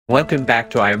Welcome back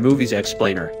to iMovies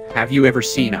Explainer. Have you ever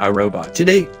seen iRobot?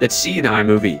 Today, let's see an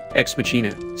iMovie, Ex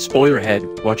Machina. Spoiler ahead,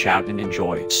 watch out and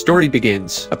enjoy. Story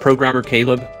begins. A programmer,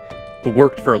 Caleb, who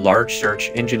worked for a large search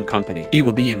engine company. He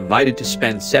will be invited to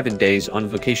spend 7 days on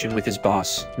vacation with his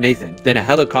boss, Nathan. Then a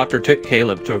helicopter took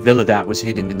Caleb to a villa that was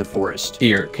hidden in the forest.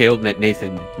 Here, Caleb met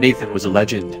Nathan. Nathan was a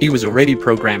legend. He was already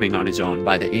programming on his own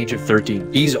by the age of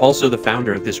 13. He's also the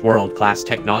founder of this world-class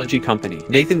technology company.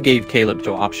 Nathan gave Caleb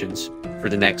two options. For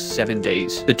the next 7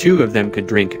 days, the two of them could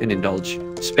drink and indulge,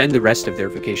 spend the rest of their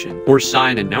vacation, or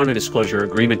sign a non-disclosure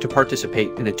agreement to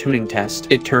participate in a tuning test.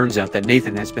 It turns out that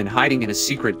Nathan has been hiding in a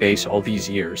secret base all these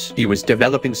years. He was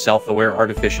developing self-aware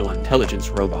artificial intelligence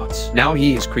robots. Now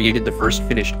he has created the first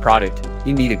finished product.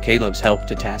 He needed Caleb's help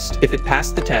to test. If it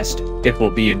passed the test, it will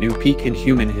be a new peak in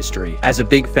human history. As a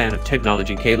big fan of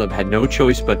technology, Caleb had no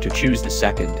choice but to choose the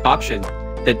second option.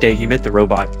 That day he met the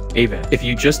robot, Ava. If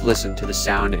you just listen to the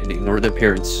sound and ignore the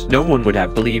appearance, no one would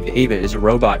have believed Ava is a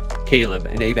robot. Caleb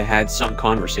and Ava had some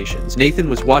conversations. Nathan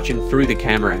was watching through the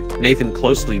camera. Nathan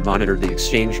closely monitored the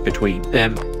exchange between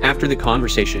them. After the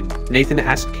conversation, Nathan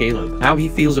asked Caleb how he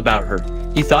feels about her.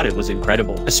 He thought it was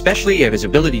incredible, especially Ava's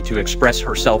ability to express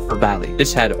herself verbally.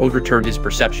 This had overturned his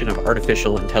perception of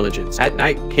artificial intelligence. At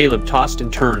night, Caleb tossed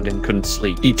and turned and couldn't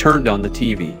sleep. He turned on the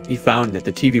TV. He found that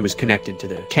the TV was connected to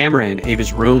the camera in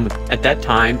Ava's room. At that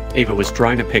time, Ava was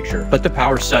drawing a picture, but the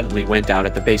power suddenly went out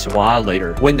at the base. A while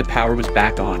later, when the power was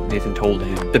back on, Nathan told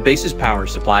him, the base's power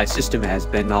supply system has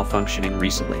been malfunctioning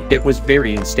recently. It was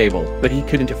very unstable, but he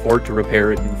couldn't afford to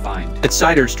repair it and find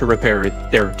outsiders to repair it.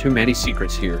 There are too many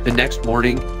secrets here. The next morning,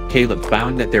 Caleb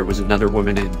found that there was another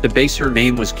woman in the base. Her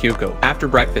name was Kyoko. After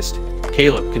breakfast,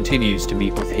 Caleb continues to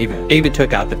meet with Ava. Ava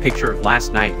took out the picture of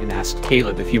last night and asked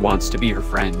Caleb if he wants to be her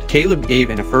friend. Caleb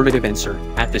gave an affirmative answer.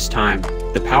 At this time,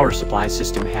 the power supply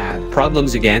system had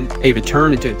problems again. Ava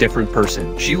turned into a different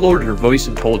person. She lowered her voice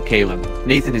and told Caleb,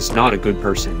 Nathan is not a good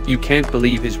person. You can't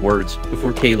believe his words.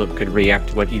 Before Caleb could react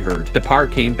to what he heard, the power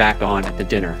came back on at the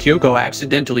dinner. Kyoko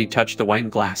accidentally touched the wine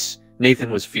glass.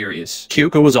 Nathan was furious.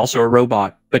 Kyoko was also a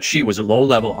robot, but she was a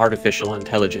low-level artificial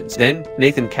intelligence. Then,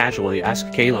 Nathan casually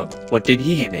asked Caleb, what did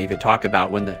he and Ava talk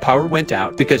about when the power went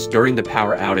out? Because during the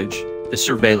power outage, the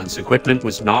surveillance equipment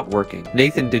was not working.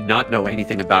 Nathan did not know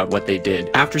anything about what they did.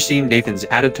 After seeing Nathan's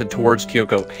attitude towards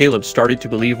Kyoko, Caleb started to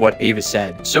believe what Ava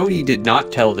said, so he did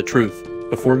not tell the truth.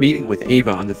 Before meeting with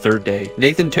Ava on the third day,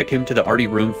 Nathan took him to the arty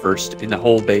room first in the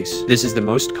whole base. This is the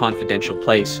most confidential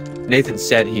place. Nathan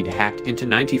said he'd hacked into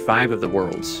 95 of the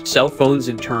world's cell phones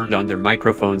and turned on their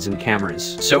microphones and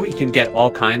cameras, so he can get all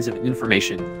kinds of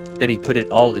information. Then he put it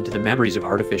all into the memories of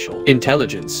artificial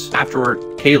intelligence. Afterward,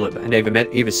 Caleb and Ava met.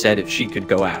 Ava said if she could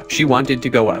go out, she wanted to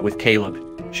go out with Caleb.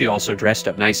 She also dressed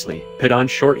up nicely, put on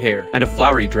short hair and a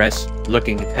flowery dress.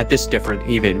 Looking at this different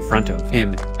Eva in front of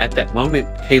him, at that moment,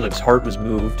 Caleb's heart was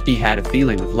moved. He had a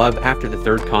feeling of love after the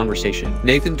third conversation.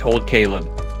 Nathan told Caleb,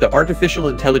 the artificial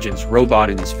intelligence robot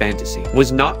in his fantasy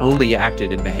was not only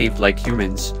acted and behaved like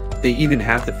humans, they even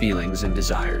have the feelings and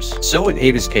desires. So in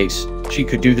Ava's case, she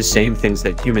could do the same things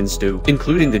that humans do,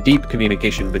 including the deep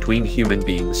communication between human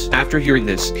beings. After hearing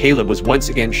this, Caleb was once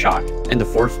again shocked. In the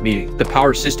fourth meeting, the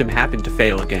power system happened to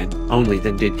fail again. Only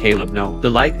then did Caleb know. The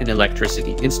light and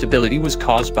electricity instability was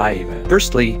caused by Ava.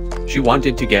 Firstly, she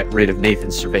wanted to get rid of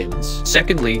Nathan's surveillance.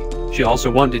 Secondly, she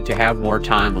also wanted to have more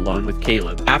time alone with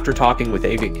Caleb. After talking with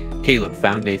Ava, Caleb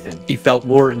found Nathan. He felt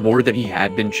more and more that he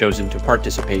had been chosen to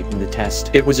participate in the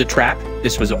test. It was a trap.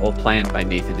 This was all planned by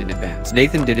Nathan in advance.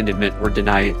 Nathan didn't admit or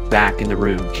deny it. Back in the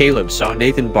room, Caleb saw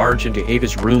Nathan barge into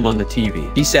Ava's room on the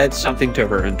TV. He said something to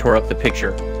her and tore up the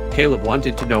picture. Caleb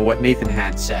wanted to know what Nathan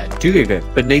had said to Ava,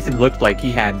 but Nathan looked like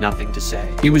he had nothing to say.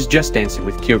 He was just dancing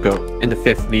with Kyoko. In the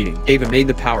fifth meeting, Ava made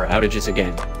the power outages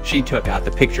again. She took out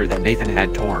the picture that Nathan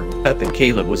had torn up and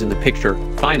Caleb was in the picture.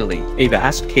 Finally, Ava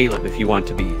asked Caleb if he wanted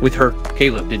to be with her.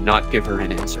 Caleb did not give her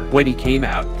an answer. When he came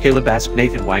out, Caleb asked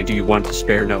Nathan, why do you want to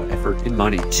spare no effort and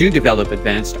money to develop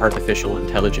advanced artificial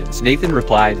intelligence? Nathan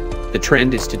replied, the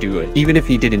trend is to do it. Even if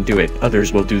he didn't do it,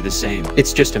 others will do the same.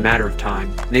 It's just a matter of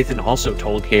time. Nathan also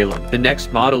told Caleb the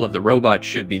next model of the robot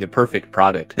should be the perfect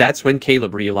product. That's when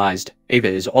Caleb realized Ava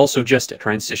is also just a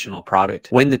transitional product.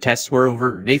 When the tests were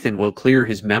over, Nathan will clear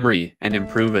his memory and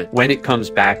improve it. When it comes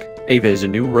back, Ava is a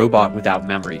new robot without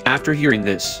memory. After hearing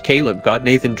this, Caleb got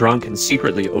Nathan drunk and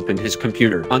secretly opened his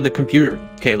computer. On the computer,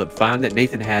 Caleb found that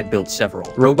Nathan had built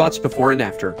several robots before and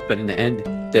after, but in the end,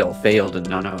 they all failed and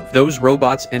none of those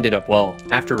robots ended up well.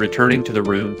 After returning to the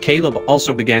room, Caleb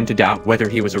also began to doubt whether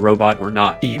he was a robot or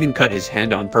not. He even cut his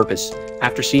hand on purpose.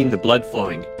 After seeing the blood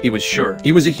flowing, he was sure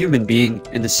he was a human being.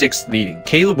 In the sixth meeting, meeting.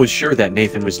 Caleb was sure that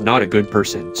Nathan was not a good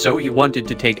person, so he wanted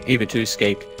to take Ava to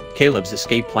escape. Caleb's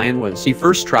escape plan was he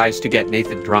first tries to get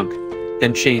Nathan drunk,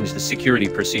 then change the security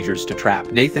procedures to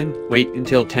trap Nathan, wait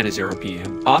until 10:00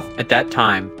 p.m. off. At that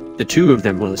time, the two of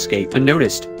them will escape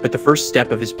unnoticed, but the first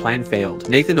step of his plan failed.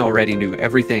 Nathan already knew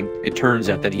everything. It turns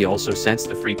out that he also sensed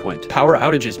the frequent power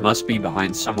outages must be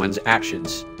behind someone's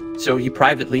actions. So he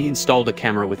privately installed a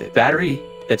camera with a battery.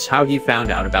 That's how he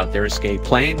found out about their escape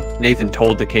plan. Nathan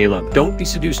told the Caleb, "Don't be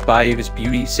seduced by Ava's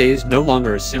beauty. Say is no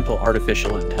longer a simple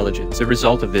artificial intelligence." The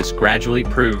result of this gradually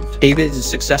proved Ava is a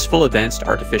successful advanced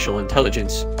artificial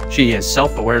intelligence. She has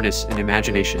self-awareness and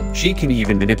imagination. She can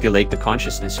even manipulate the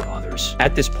consciousness of others.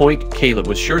 At this point, Caleb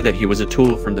was sure that he was a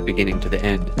tool from the beginning to the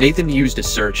end. Nathan used a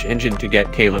search engine to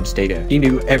get Caleb's data. He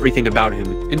knew everything about him,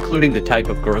 including the type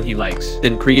of girl he likes,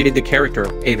 then created the character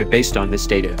Ava based on this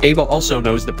data. Ava also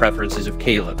knows the preferences of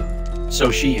Caleb, so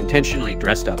she intentionally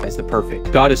dressed up as the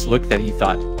perfect goddess look that he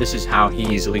thought this is how he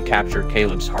easily captured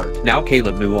Caleb's heart. Now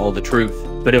Caleb knew all the truth,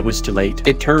 but it was too late.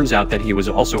 It turns out that he was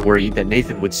also worried that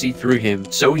Nathan would see through him,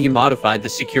 so he modified the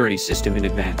security system in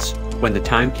advance. When the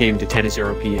time came to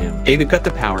 10:00 p.m., Ava cut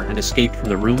the power and escaped from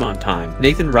the room on time.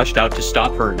 Nathan rushed out to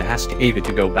stop her and asked Ava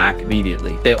to go back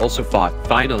immediately. They also fought.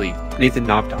 Finally, Nathan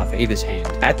knocked off Ava's hand.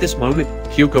 At this moment,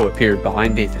 Kyoko appeared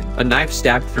behind Nathan. A knife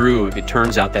stabbed through. It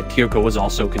turns out that Kyoko was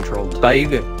also controlled by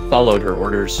Ava, followed her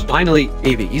orders. Finally,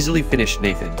 Ava easily finished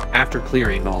Nathan. After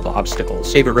clearing all the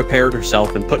obstacles, Ava repaired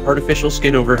herself and put artificial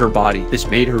skin over her body. This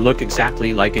made her look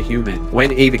exactly like a human.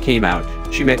 When Ava came out,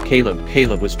 she met Caleb.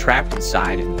 Caleb was trapped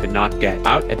inside and could not get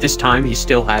out. At this time, he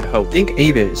still had hope. I think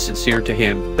Ava is sincere to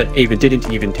him, but Ava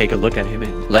didn't even take a look at him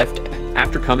and left.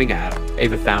 After coming out,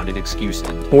 Ava found an excuse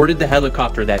and boarded the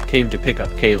helicopter that came to pick up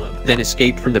Caleb, then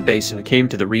escaped from the base and came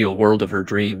to the real world of her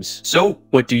dreams. So,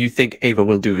 what do you think Ava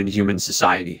will do in human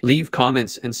society? Leave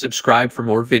comments and subscribe for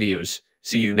more videos.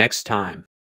 See you next time.